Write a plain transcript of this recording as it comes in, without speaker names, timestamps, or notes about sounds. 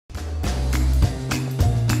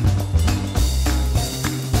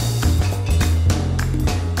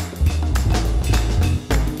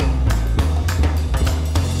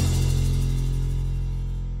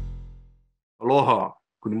Aloha,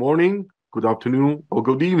 good morning, good afternoon, or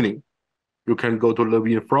good evening. You can go to live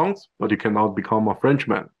in France, but you cannot become a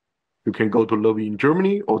Frenchman. You can go to live in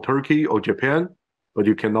Germany or Turkey or Japan, but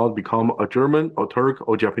you cannot become a German or Turk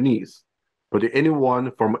or Japanese. But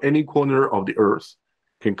anyone from any corner of the earth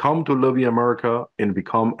can come to live in America and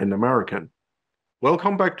become an American.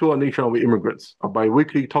 Welcome back to A Nation of Immigrants, a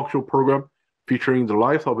bi-weekly talk show program featuring the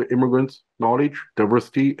lives of immigrants, knowledge,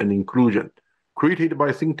 diversity, and inclusion, created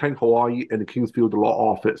by Think Tank Hawaii and the Kingsfield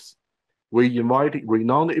Law Office. We invite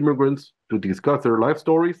renowned immigrants to discuss their life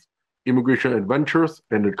stories, immigration adventures,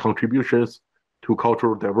 and their contributions to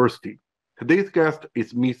cultural diversity. Today's guest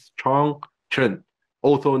is Ms. Chen,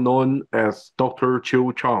 also known as Dr.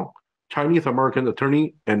 Chiu Chang, Chinese-American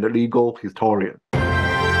attorney and legal historian.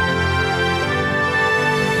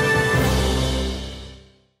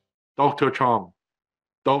 Dr. Chang,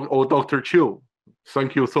 Dr. Chiu,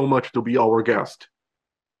 thank you so much to be our guest.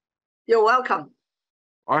 You're welcome.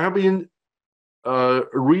 I have been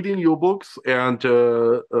reading your books and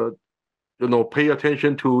pay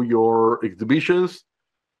attention to your exhibitions,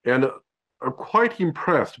 and are quite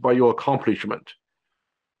impressed by your accomplishment.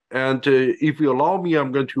 And if you allow me,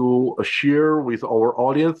 I'm going to share with our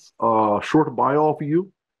audience a short bio of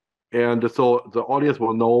you, and so the audience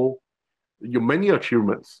will know your many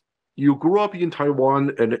achievements. You grew up in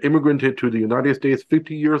Taiwan and immigrated to the United States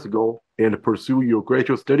 50 years ago and pursued your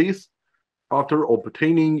graduate studies. After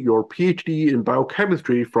obtaining your Ph.D. in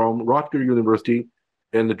biochemistry from Rutgers University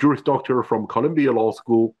and the Juris Doctor from Columbia Law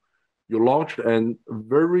School, you launched a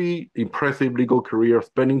very impressive legal career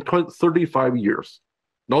spanning 35 years.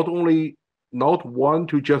 Not one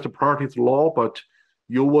to just practice law, but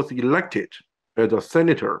you was elected as a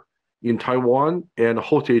senator in Taiwan and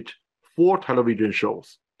hosted 4 television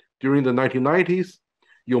shows. During the 1990s,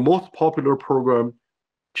 your most popular program,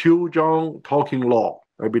 Chiu Chang Talking Law,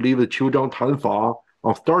 I believe the Chiu Chang Tanfa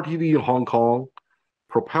on Star TV in Hong Kong,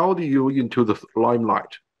 propelled you into the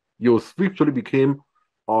limelight. You swiftly became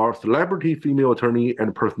a celebrity female attorney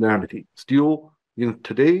and personality. Still,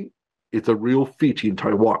 today, it's a real feat in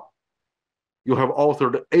Taiwan. You have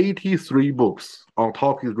authored 83 books on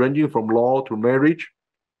topics ranging from law to marriage,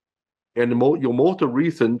 and your most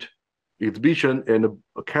recent exhibition and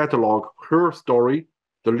a catalog, Herstory,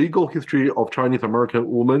 The Legal History of Chinese American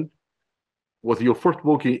Women, was your first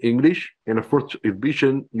book in English and the first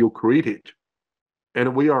exhibition you created.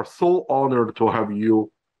 And we are so honored to have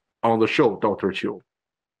you on the show, Dr. Chiu.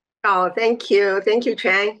 Oh, thank you. Thank you,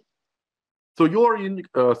 Chang. So you are in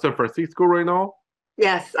San Francisco right now?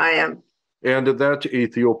 Yes, I am. And that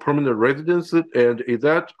is your permanent residence. And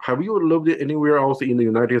have you lived anywhere else in the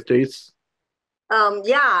United States?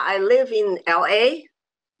 Yeah, I live in LA.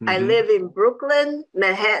 Mm-hmm. I live in Brooklyn,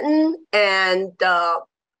 Manhattan, and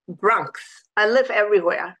Bronx. I live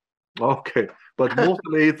everywhere. Okay, but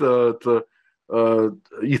mostly the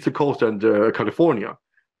East Coast and California.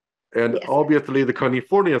 And yes, obviously the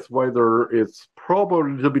California's weather is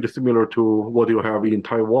probably a little bit similar to what you have in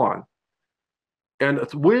Taiwan. And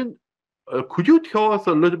could you tell us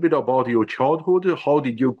a little bit about your childhood? How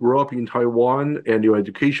did you grow up in Taiwan and your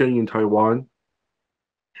education in Taiwan?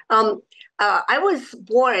 I was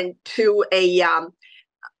born to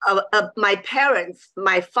my parents.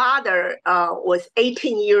 My father was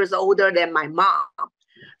 18 years older than my mom.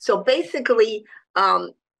 So basically,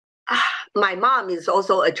 my mom is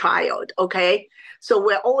also a child, okay? So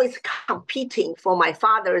we're always competing for my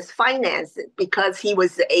father's finances because he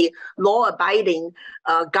was a law-abiding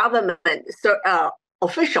government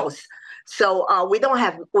officials. So we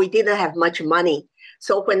didn't have much money.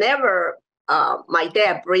 So whenever my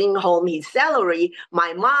dad bring home his salary,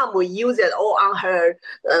 my mom would use it all on her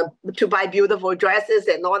to buy beautiful dresses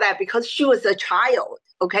and all that because she was a child,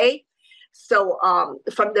 okay? So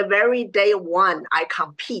from the very day one, I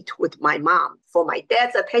compete with my mom for my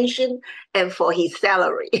dad's attention and for his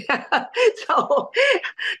salary. So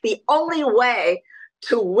the only way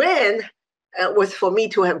to win was for me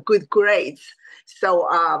to have good grades. So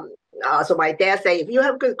so my dad said, if you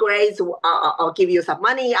have good grades, I'll give you some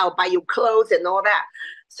money, I'll buy you clothes and all that.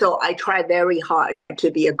 So I tried very hard to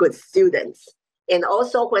be a good student. And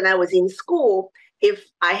also when I was in school, if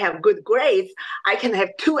I have good grades, I can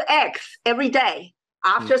have 2 eggs every day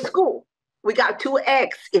after school. We got 2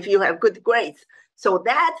 eggs if you have good grades. So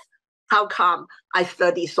that's how come I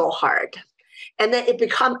study so hard. And then it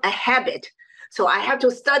become a habit. So I have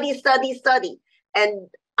to study. And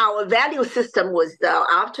our value system was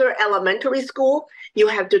after elementary school, you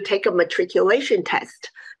have to take a matriculation test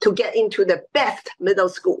to get into the best middle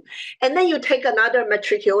school. And then you take another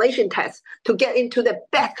matriculation test to get into the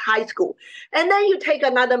best high school. And then you take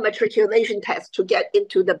another matriculation test to get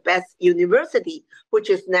into the best university, which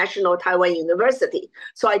is National Taiwan University.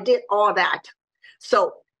 So I did all that.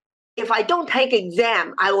 So if I don't take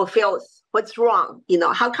exam, I will feel what's wrong.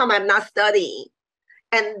 How come I'm not studying?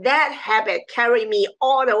 And that habit carried me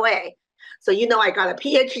all the way. So, I got a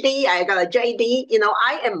Ph.D., I got a J.D.,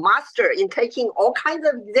 I am master in taking all kinds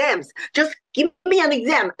of exams. Just give me an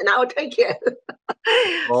exam and I'll take it.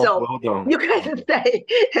 Oh, So well done. you can say,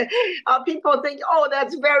 people think, oh,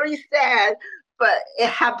 that's very sad, but it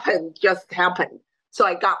happened, just happened. So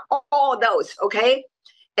I got all those, okay?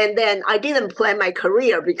 And then I didn't plan my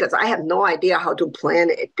career because I have no idea how to plan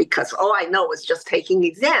it, because all I know is just taking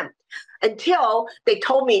exam until they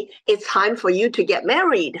told me it's time for you to get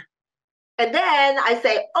married. And then I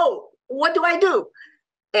say, oh, what do I do?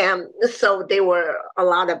 And so there were a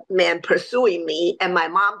lot of men pursuing me. And my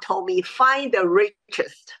mom told me, find the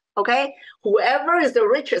richest, okay? Whoever is the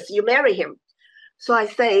richest, you marry him. So I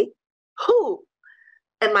say, who?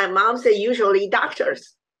 And my mom said, usually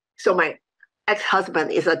doctors. So my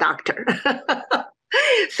ex-husband is a doctor.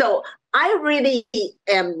 So I really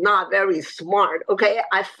am not very smart, okay?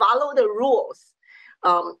 I follow the rules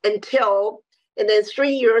and then 3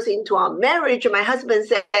 years into our marriage, my husband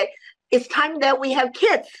said, it's time that we have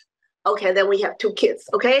kids. Okay, then we have 2 kids,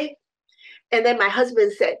 okay? And then my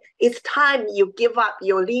husband said, it's time you give up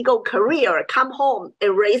your legal career, come home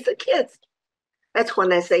and raise the kids. That's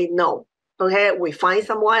when I say no, okay? We find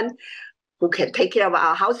someone who can take care of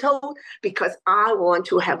our household because I want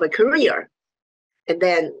to have a career. And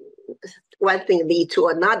then one thing leads to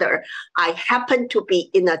another. I happen to be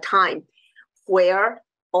in a time where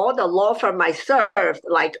all the law firm I served,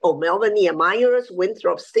 like O'Melveny and Myers,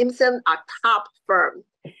 Winthrop Simpson, are top firm.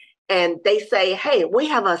 And they say, hey, we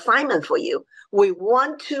have an assignment for you. We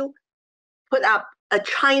want to put up a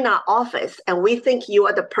China office, and we think you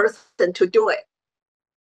are the person to do it.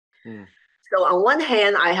 Mm. So on one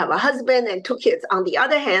hand, I have a husband and 2 kids. On the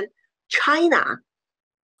other hand, China,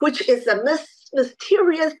 which is a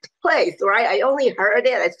mysterious place, right? I only heard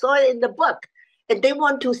it. I saw it in the book. And they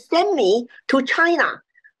want to send me to China.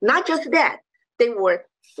 Not just that, there were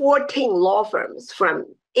 14 law firms from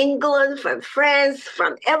England, from France,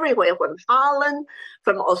 from everywhere, from Holland,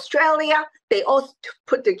 from Australia. They all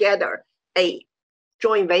put together a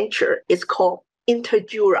joint venture. It's called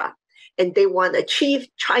Interjura. And they want a chief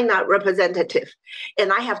China representative.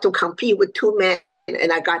 And I have to compete with 2 men,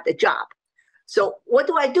 and I got the job. So what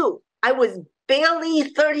do? I was barely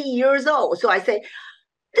 30 years old. So I say,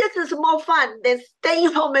 this is more fun than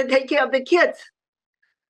staying home and take care of the kids.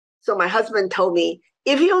 So my husband told me,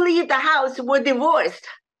 if you leave the house, we're divorced.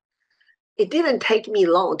 It didn't take me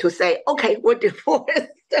long to say, okay, we're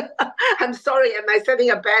divorced. I'm sorry, am I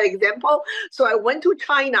setting a bad example? So I went to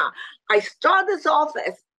China. I started this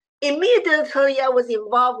office. Immediately, I was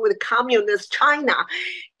involved with communist China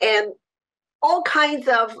and all kinds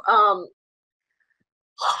of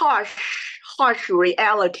harsh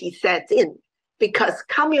reality sets in, because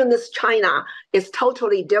communist China is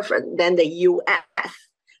totally different than the US.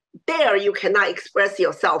 There, you cannot express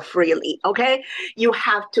yourself freely, okay? You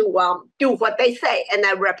have to do what they say. And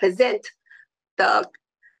I represent the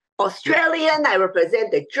Australian, I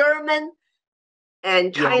represent the German,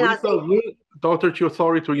 and China. Dr. Chiu,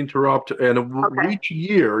 sorry to interrupt. And okay. Which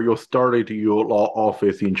year you started your law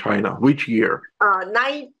office in China? Which year?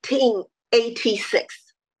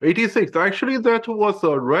 1986. 86. Actually, that was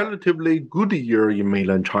a relatively good year in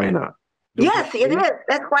mainland China. Yes, it is.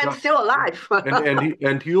 That's why I'm still alive.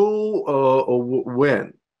 and you,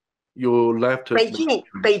 when you left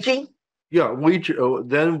Beijing. Yeah, which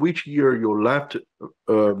year you left?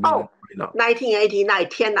 China? 1989,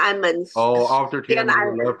 Tiananmen. Oh, after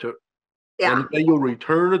Tiananmen you left. Yeah. And then you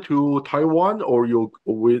returned to Taiwan, or you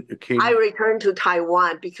came? I returned to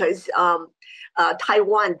Taiwan because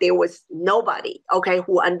Taiwan, there was nobody, okay,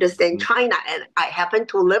 who understand China, and I happened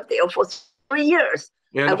to live there for 3 years.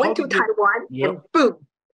 And I went to Taiwan, and boom.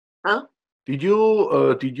 Huh? Did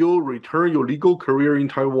you return your legal career in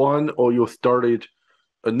Taiwan, or you started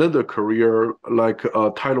another career like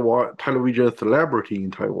a television celebrity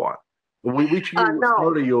in Taiwan? Which year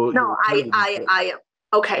started your? No,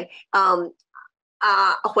 okay.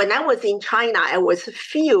 When I was in China, I was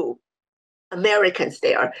few Americans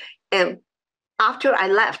there, and after I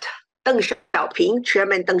left,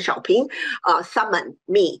 Chairman Deng Xiaoping, summoned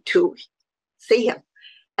me to see him.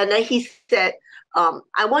 And then he said,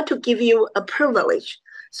 I want to give you a privilege.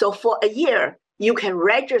 So for a year, you can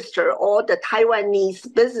register all the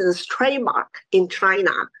Taiwanese business trademark in China,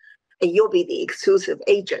 and you'll be the exclusive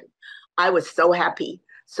agent. I was so happy.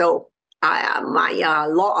 So my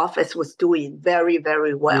law office was doing very,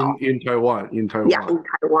 very well. In Taiwan, in Taiwan. Yeah, in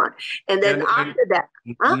Taiwan. And then after that,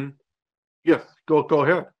 yes, go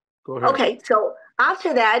ahead. Go ahead. Okay, so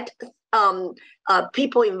after that,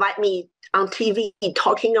 people invite me on TV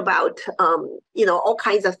talking about, all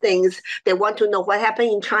kinds of things. They want to know what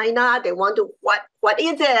happened in China. They want to, what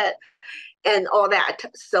is it? And all that.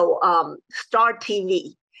 So Star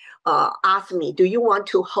TV asked me, do you want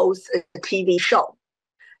to host a TV show?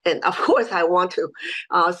 And of course I want to.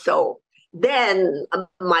 So then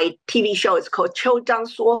my TV show is called Chiu Chang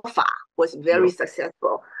was very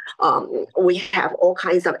successful. We have all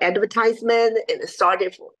kinds of advertisement, and it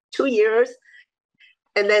started for 2 years.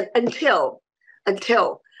 And then until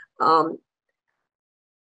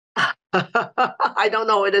I don't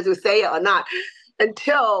know whether to say it or not,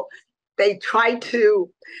 until they try to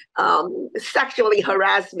sexually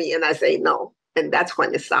harass me, and I say no. And that's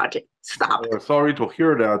when it stopped. Sorry to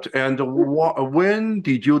hear that. And when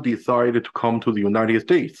did you decide to come to the United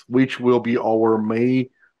States, which will be our main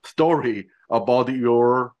story about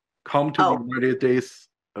your come to the United States?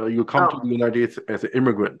 You come to the United States as an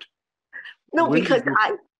immigrant. No, because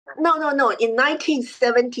no. In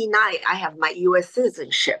 1979, I have my U.S.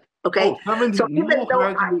 citizenship. Okay. So even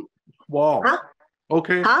though wow. Huh?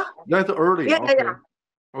 Okay. Huh? That's early. Yeah, okay. yeah.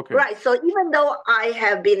 Okay. Right. So even though I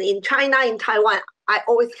have been in China, in Taiwan, I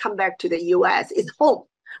always come back to the U.S. It's home.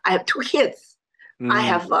 I have 2 kids. I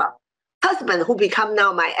have a husband who become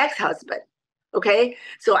now my ex-husband. Okay.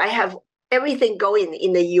 So I have everything going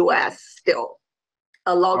in the U.S. still,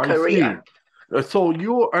 a long career. So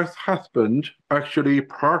your ex-husband actually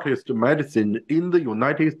practiced medicine in the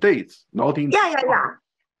United States, not in Taiwan. Yeah.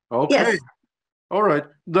 Okay. Yes. All right.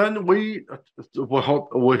 Then we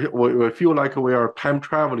feel like we are time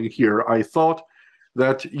traveling here. I thought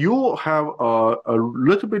that you have a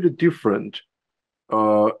little bit different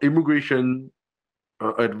immigration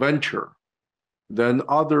adventure than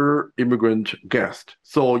other immigrant guests.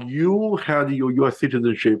 So you had your U.S.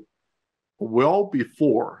 citizenship well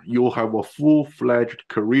before you have a full-fledged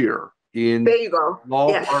career in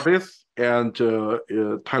law practice and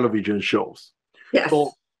television shows. Yes.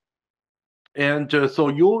 So let's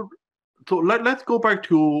go back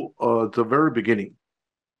to the very beginning.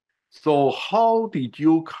 So how did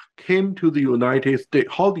you came to the United States?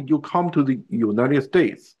 How did you come to the United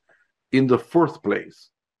States in the first place?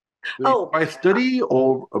 By study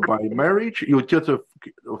or by marriage? You just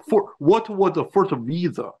what was the first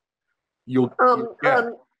visa you get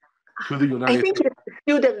to the United States? I think it's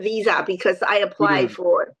student visa because I applied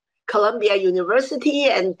for Columbia University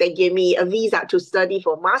and they gave me a visa to study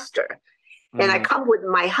for master. And I come with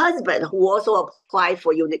my husband, who also applied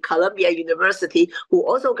for Columbia University, who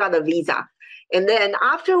also got a visa. And then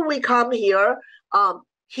after we come here,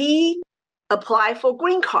 he applied for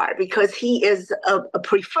green card because he is a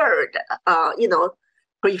preferred,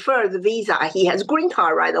 preferred visa. He has green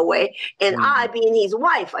card right away. And I, being his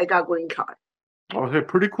wife, I got green card. Okay,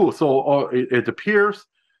 pretty cool. So it appears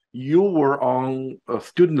you were on a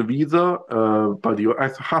student visa, but your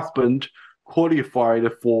ex-husband qualified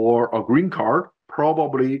for a green card,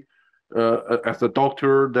 probably as a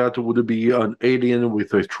doctor that would be an alien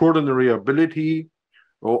with extraordinary ability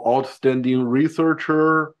or outstanding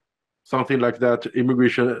researcher, something like that,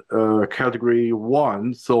 immigration category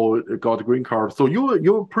 1, so it got a green card. So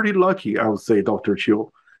you're pretty lucky, I would say, Dr.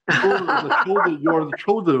 Chiu. You're the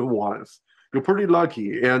chosen ones. You're pretty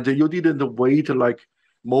lucky, and you didn't wait like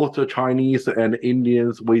most Chinese and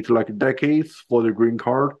Indians wait like decades for the green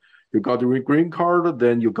card. You got the green card,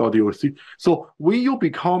 then you got your seat. So when you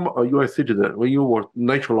become a U.S. citizen, when you were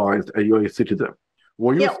naturalized a U.S. citizen,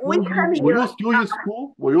 were you still in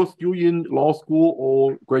school? Were you still in law school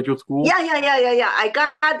or graduate school? Yeah. I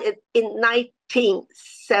got it in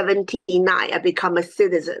 1979. I become a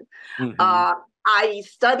citizen. I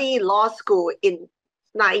studied law school in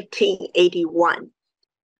 1981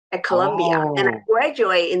 at Columbia, and I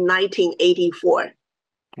graduated in 1984.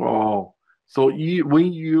 Wow. So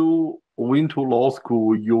when you went to law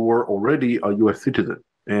school, you were already a U.S. citizen,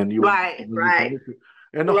 and you right.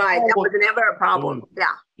 And that was never a problem.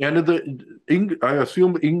 Yeah. And I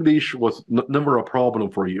assume English was never a problem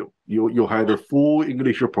for you. You had a full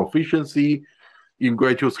English proficiency in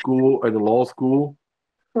graduate school and law school.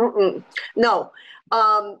 No,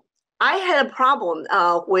 I had a problem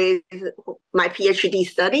with my PhD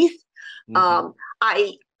studies.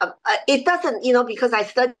 It doesn't, because I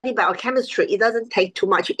study biochemistry, it doesn't take too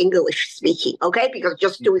much English speaking, okay? Because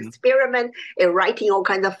just do experiment and writing all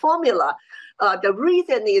kinds of formula. The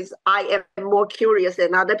reason is I am more curious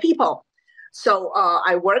than other people. So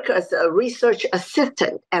I work as a research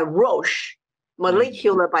assistant at Roche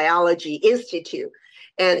Molecular Biology Institute,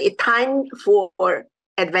 and it's time for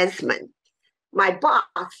advancement. My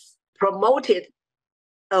boss promoted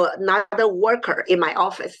another worker in my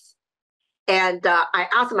office. And I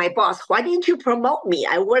asked my boss, why didn't you promote me?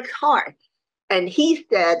 I worked hard. And he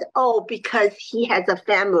said, oh, because he has a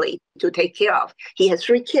family to take care of. He has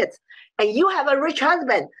 3 kids. And you have a rich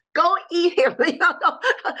husband. Go eat him.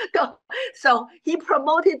 Go. So he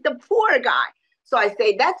promoted the poor guy. So I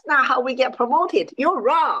say, that's not how we get promoted. You're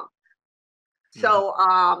wrong. So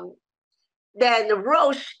then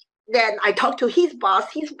Roche, then I talked to his boss.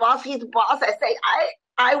 I say,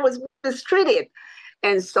 I was mistreated.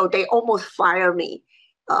 And so they almost fired me.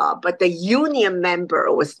 But the union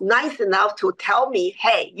member was nice enough to tell me,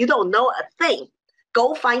 hey, you don't know a thing.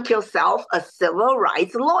 Go find yourself a civil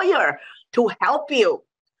rights lawyer to help you.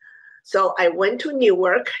 So I went to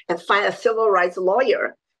Newark and find a civil rights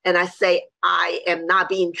lawyer. And I say, I am not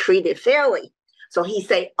being treated fairly. So he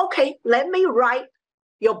say, okay, let me write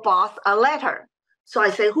your boss a letter. So I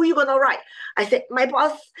say, who are you going to write? I said, my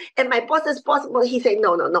boss, and my boss is possible. He said,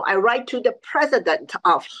 no. I write to the president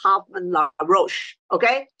of Hoffman La Roche,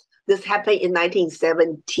 okay? This happened in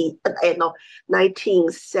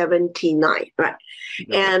 1979, right?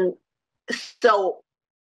 Yeah. And so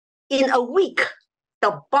in a week,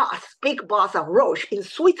 the boss, big boss of Roche in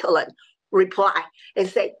Switzerland, replied and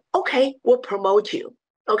said, okay, we'll promote you,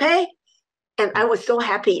 okay? And I was so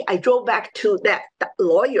happy. I drove back to that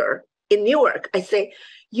lawyer in Newark. I say,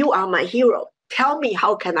 you are my hero. Tell me,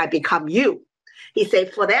 how can I become you? He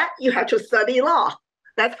said, for that, you have to study law.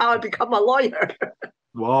 That's how I become a lawyer.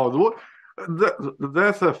 Wow,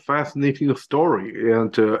 that's a fascinating story.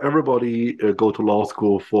 And everybody go to law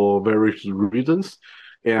school for various reasons.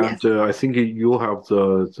 And yes. I think you have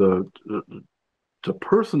the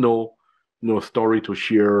personal, story to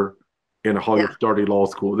share and how you started law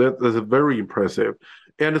school. That's very impressive.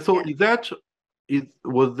 And so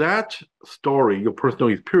was that story, your personal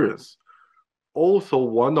experience, also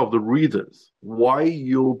one of the reasons why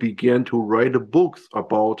you began to write books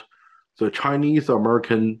about the Chinese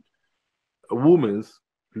American women's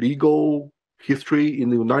legal history in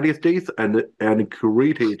the United States and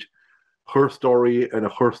curated Herstory and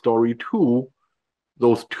Herstory 2,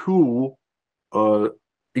 those 2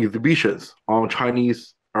 exhibitions on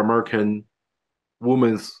Chinese American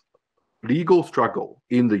women's legal struggle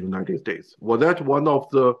in the United States? Was that one of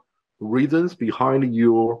the reasons behind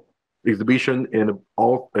your exhibition and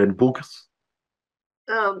books?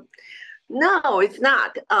 No, it's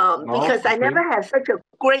not. Because I never had such a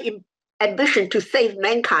great ambition to save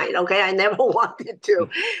mankind. Okay, I never wanted to.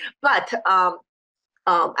 But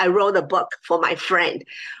I wrote a book for my friend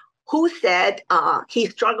who said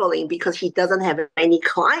he's struggling because he doesn't have any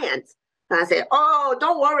clients. And I said, oh,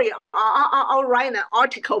 don't worry. I'll write an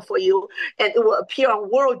article for you, and it will appear on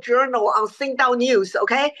World Journal, on Singdao News,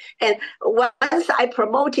 okay? And once I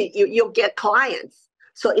promote it, you'll get clients.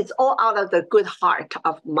 So it's all out of the good heart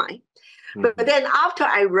of mine. Mm-hmm. But then after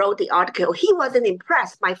I wrote the article, he wasn't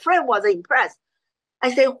impressed. My friend wasn't impressed.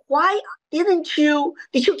 I said, why did you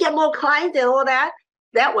get more clients and all that?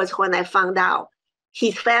 That was when I found out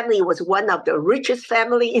his family was one of the richest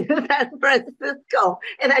family in San Francisco,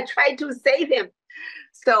 and I tried to save him.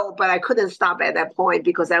 So, but I couldn't stop at that point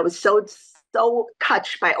because I was so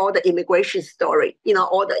touched by all the immigration story,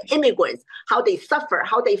 all the immigrants, how they suffer,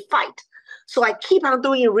 how they fight. So I keep on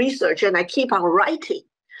doing research and I keep on writing.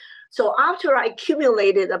 So after I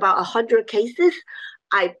accumulated about 100 cases,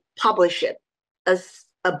 I published it as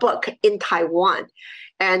a book in Taiwan.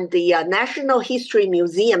 And the National History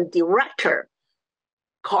Museum director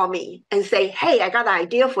called me and say, hey, I got an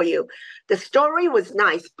idea for you. The story was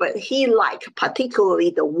nice, but he liked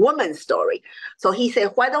particularly the woman's story. So he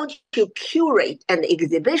said, why don't you curate an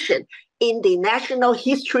exhibition in the National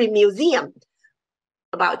History Museum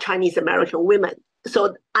about Chinese American women?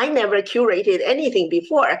 So I never curated anything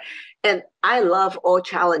before, and I love all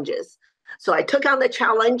challenges. So I took on the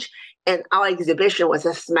challenge, and our exhibition was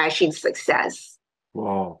a smashing success.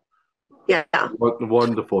 Wow. Yeah.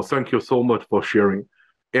 Wonderful. Thank you so much for sharing.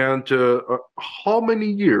 And how many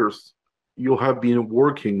years you have been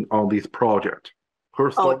working on this project?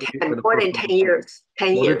 More than 10 years.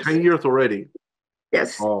 10 more years. Than 10 years already.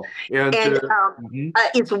 Yes. Oh, and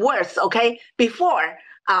it's worse, okay? Before,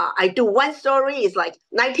 I do one story is like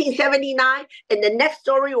 1979, and the next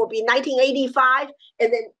story will be 1985,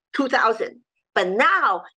 and then 2000. But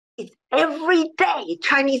now, it's every day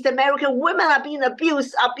Chinese American women are being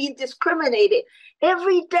abused, are being discriminated.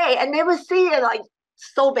 Every day. I never see it like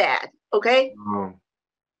so bad. Okay.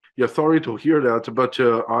 Yeah, sorry to hear that, but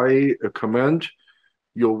I commend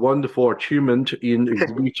your wonderful achievement in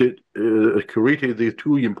exhibited, curated these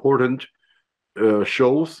two important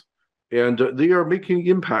shows, and they are making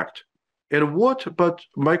impact. But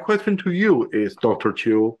my question to you is, Dr.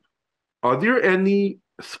 Chiu, are there any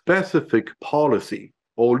specific policy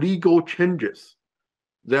or legal changes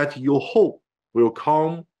that you hope will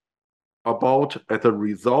come about as a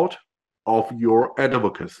result of your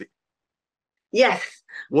advocacy? Yes.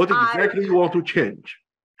 What exactly you want to change?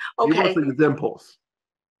 Give us Okay. examples.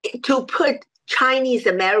 To put Chinese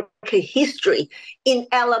American history in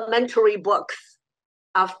elementary books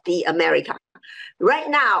of the America. Right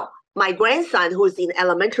now, my grandson, who's in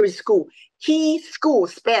elementary school,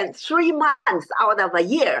 spent 3 months out of a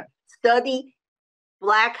year study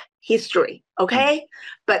Black history. Okay,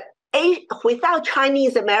 but without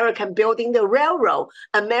Chinese American building the railroad,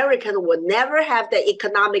 American would never have the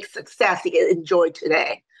economic success it enjoy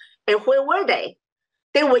today. And where were they?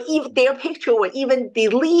 They were even their picture were even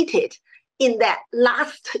deleted in that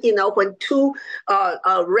last, when two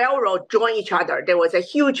railroad joined each other. There was a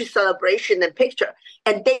huge celebration and picture,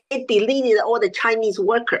 and they deleted all the Chinese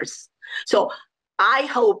workers. So I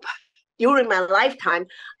hope during my lifetime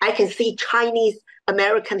I can see Chinese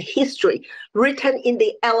American history written in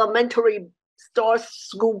the elementary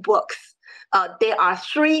school books. There are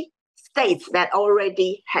 3 states that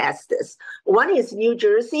already has this. One is New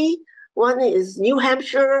Jersey, one is New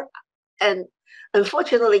Hampshire, and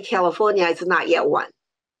unfortunately, California is not yet one.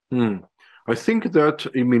 I think that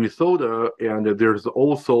in Minnesota, and there's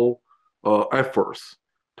also efforts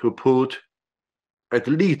to put at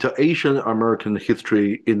least Asian American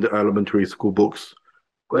history in the elementary school books.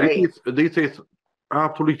 Great. This is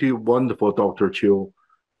absolutely wonderful, Dr. Chiu.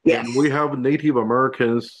 Yes. And we have Native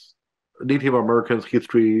Americans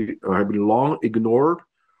history have been long ignored.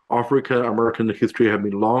 African American history have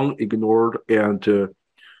been long ignored and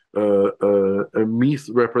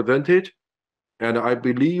misrepresented. And I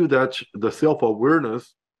believe that the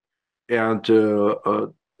self-awareness and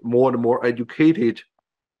more and more educated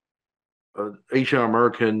Asian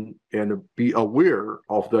American and be aware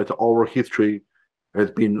of that our history has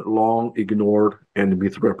been long ignored and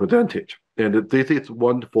misrepresented. And this is a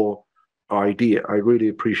wonderful idea. I really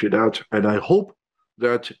appreciate that. And I hope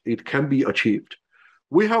that it can be achieved.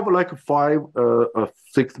 We have like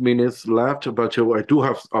 6 minutes left, but I do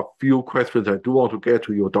have a few questions I do want to get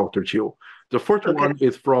to you, Dr. Chiu. The first one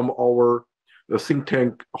is from our think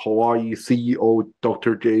tank Hawaii CEO,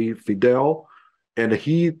 Dr. J. Fidel, and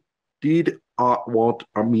he did want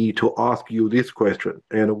me to ask you this question.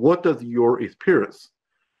 And what does your experience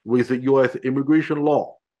with the U.S. immigration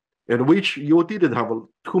law, and which you didn't have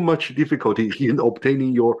too much difficulty in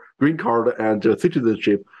obtaining your green card and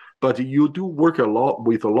citizenship, but you do work a lot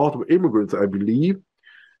with a lot of immigrants, I believe.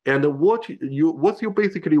 And what's your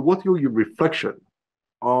reflection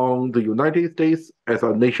on the United States as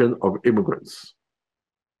a nation of immigrants?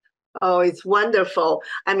 Oh, it's wonderful.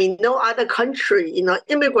 I mean, no other country,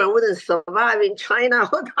 immigrant wouldn't survive in China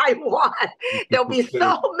or Taiwan. There'll be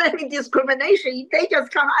so many discrimination. They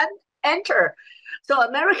just can't enter. So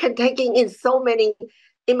American taking in so many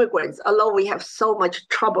immigrants, although we have so much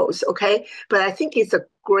troubles, okay? But I think it's a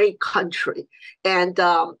great country. And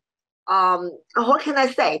what can I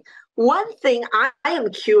say? One thing I am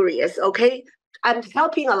curious, okay? I'm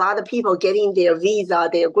helping a lot of people getting their visa,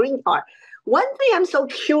 their green card. One thing I'm so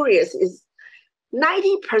curious is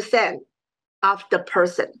 90% of the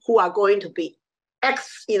person who are going to be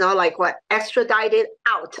extradited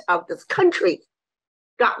out of this country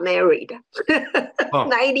got married.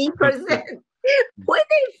 90%. When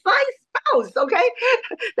they find spouse, okay?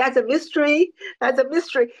 That's a mystery.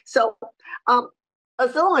 So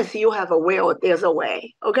as long as you have a will, there's a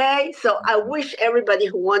way, okay? So I wish everybody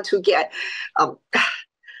who want to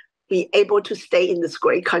be able to stay in this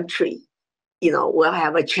great country, will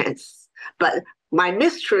have a chance. But my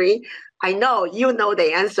mystery, I know you know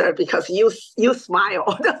the answer because you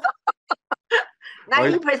smiled.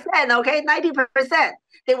 90%, okay? 90%.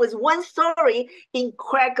 There was one story in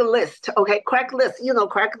Craigslist, okay? Craigslist,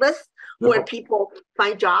 Craigslist, where people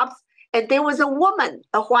find jobs. And there was a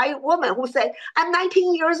white woman who said, I'm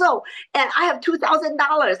 19 years old and I have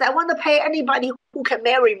 $2,000. I want to pay anybody who can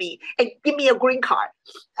marry me and give me a green card.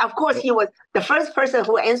 Of course, he was the first person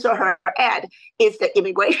who answered her ad is the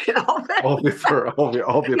immigration officer.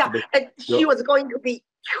 Obviously. Yeah, and she was going to be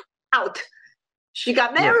out. She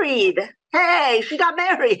got married. Yes. Hey, she got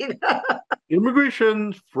married.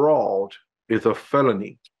 Immigration fraud is a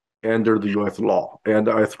felony under the U.S. law, and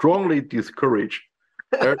I strongly discourage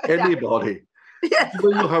anybody Yes.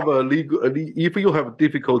 When you have if you have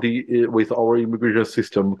difficulty with our immigration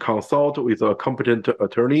system, consult with a competent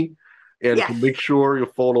attorney and to Yes. make sure you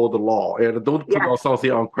follow the law and don't put Yes. out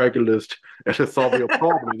something on Craigslist and solve your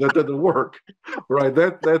problem. That doesn't work, right?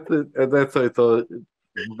 That's it's a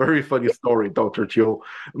very funny story, Dr. Chiu.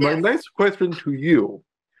 My Yes. next question to you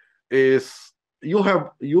is you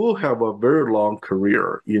have a very long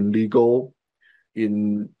career in legal,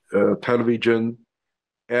 in television,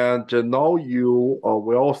 and now you are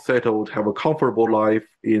well settled, have a comfortable life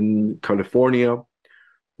in California.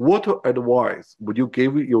 What advice would you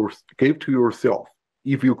give to yourself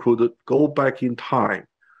if you could go back in time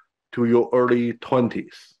to your early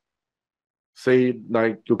 20s? Say,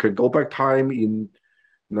 like you can go back time in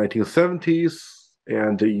 1970s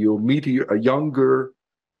and you meet a younger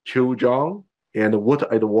Chiu Chang, and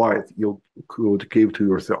what advice you could give to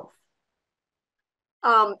yourself?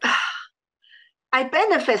 Um, I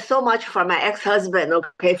benefit so much from my ex-husband,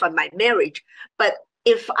 okay, from my marriage. But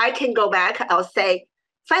if I can go back, I'll say,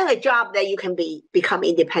 find a job that you can become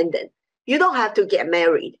independent. You don't have to get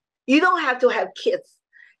married. You don't have to have kids.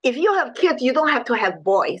 If you have kids, you don't have to have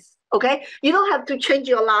boys, okay? You don't have to change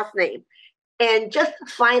your last name. And just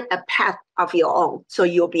find a path of your own so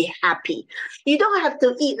you'll be happy. You don't have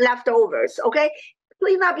to eat leftovers, okay?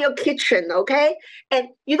 Clean up your kitchen, okay? And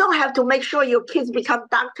you don't have to make sure your kids become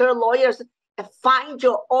doctors, lawyers, and find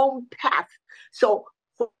your own path. So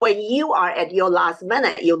when you are at your last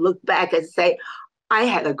minute, you look back and say, I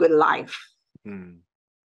had a good life.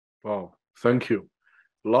 Wow, thank you.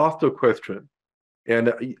 Last question.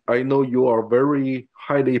 And I know you are a very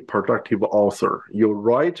highly productive author. You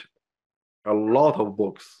write a lot of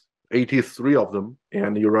books, 83 of them,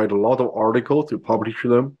 and you write a lot of articles, you publish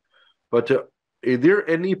them. But is there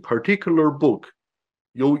any particular book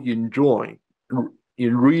you enjoy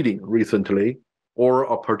in reading recently, or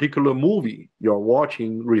a particular movie you're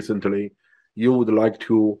watching recently you would like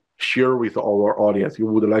to share with our audience, you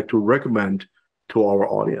would like to recommend to our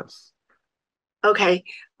audience? Okay.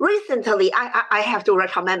 Recently, I have to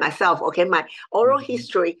recommend myself, okay, my oral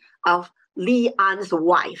history of Li An's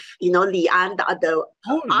wife. You know, Li An, the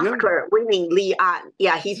Oh, yeah. Oscar-winning Li An.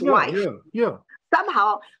 Yeah, his wife. Yeah.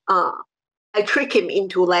 Somehow, I tricked him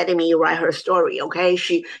into letting me write her story, okay?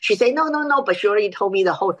 She said, no, but she already told me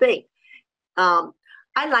the whole thing. I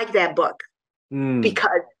like that book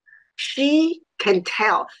because she can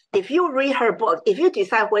tell. If you read her book, if you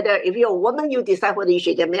decide if you're a woman, you decide whether you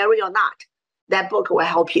should get married or not. That book will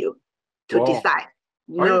help you to decide.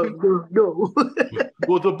 No.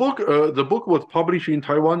 Well, the book was published in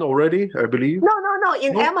Taiwan already, I believe. No,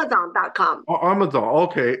 in Amazon.com. Oh, Amazon.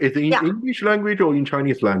 Okay. It's in English language or in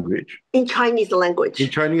Chinese language? In Chinese language. In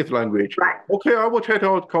Chinese language. Right. Okay, I will check it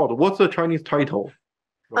out. Called. What's the Chinese title?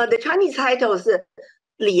 The Chinese title is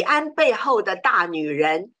李安背后的大女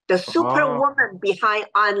人, The Superwoman Behind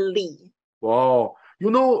An Li. Wow.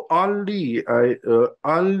 You know, An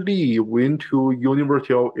Li went to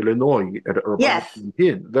University of Illinois at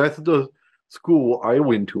Urbana-Champaign. That's the school I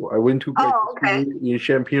went to. I went to school in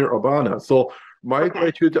Champaign-Urbana. So my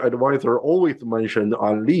graduate advisor always mentioned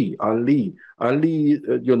An Li. An Li,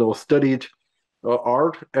 studied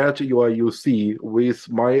art at UIUC with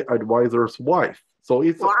my advisor's wife. So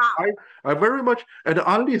it's I very much, and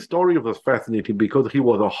An Li's story was fascinating because he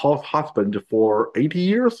was a husband for 80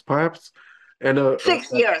 years, perhaps. And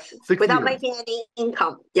 6 years without making any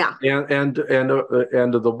income. Yeah. And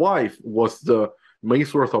the wife was the main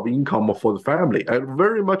source of income for the family. I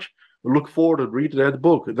very much look forward to read that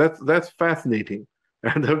book. That's fascinating.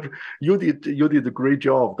 And you did a great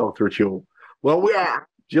job, Dr. Chiu. Well, we're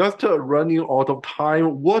just running out of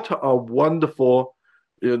time. What a wonderful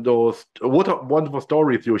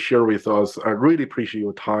stories you share with us. I really appreciate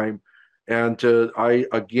your time. And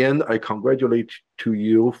I congratulate to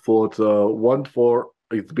you for the wonderful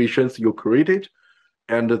exhibitions you created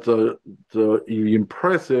and the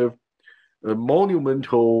impressive,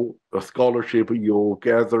 monumental scholarship you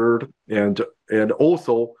gathered, and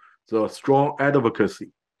also the strong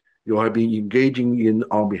advocacy you have been engaging in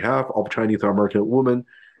on behalf of Chinese American women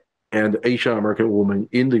and Asian American women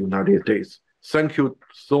in the United States. Thank you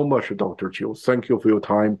so much, Dr. Chiu. Thank you for your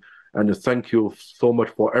time. And thank you so much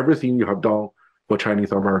for everything you have done for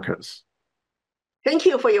Chinese Americans. Thank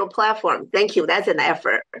you for your platform. Thank you. That's an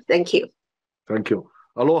effort. Thank you. Thank you.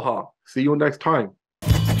 Aloha. See you next time.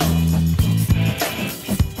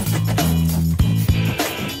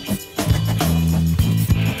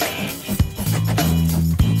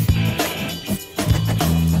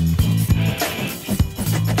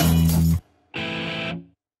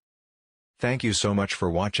 Thank you so much for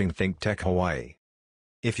watching Think Tech Hawaii.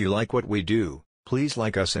 If you like what we do, Please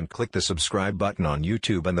like us and click the subscribe button on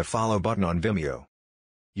YouTube and the follow button on Vimeo.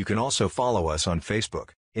 You can also follow us on Facebook,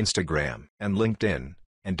 Instagram, and LinkedIn,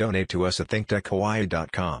 and donate to us at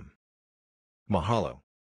thinktechhawaii.com. Mahalo.